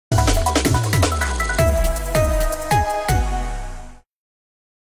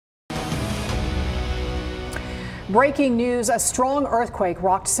Breaking news, a strong earthquake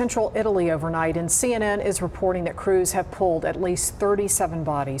rocked central Italy overnight, and CNN is reporting that crews have pulled at least 37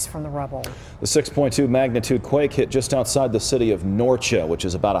 bodies from the rubble. The 6.2 magnitude quake hit just outside the city of Norcia, which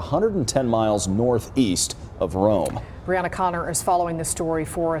is about 110 miles northeast of Rome. Brianna Connor is following the story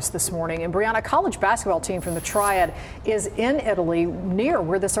for us this morning. And Brianna, a college basketball team from the Triad is in Italy near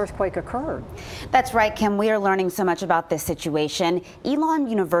where this earthquake occurred. That's right, Kim. We are learning so much about this situation. Elon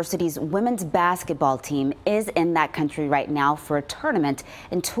University's women's basketball team is in that country right now for a tournament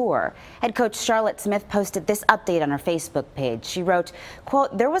and tour. Head coach Charlotte Smith posted this update on her Facebook page. She wrote,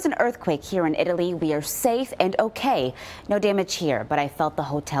 quote, "There was an earthquake here in Italy. We are safe and okay. No damage here, but I felt the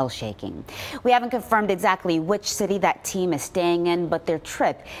hotel shaking." We haven't confirmed exactly which city that team is staying in, but their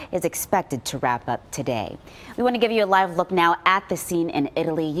trip is expected to wrap up today. We want to give you a live look now at the scene in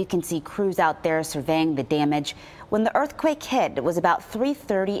Italy. You can see crews out there surveying the damage. When the earthquake hit, it was about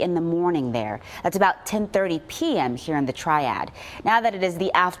 3:30 in the morning there. That's about 10:30 p.m. here in the Triad. Now that it is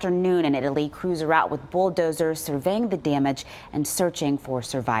the afternoon in Italy, crews are out with bulldozers surveying the damage and searching for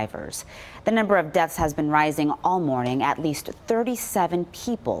survivors. The number of deaths has been rising all morning. At least 37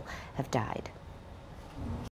 people have died.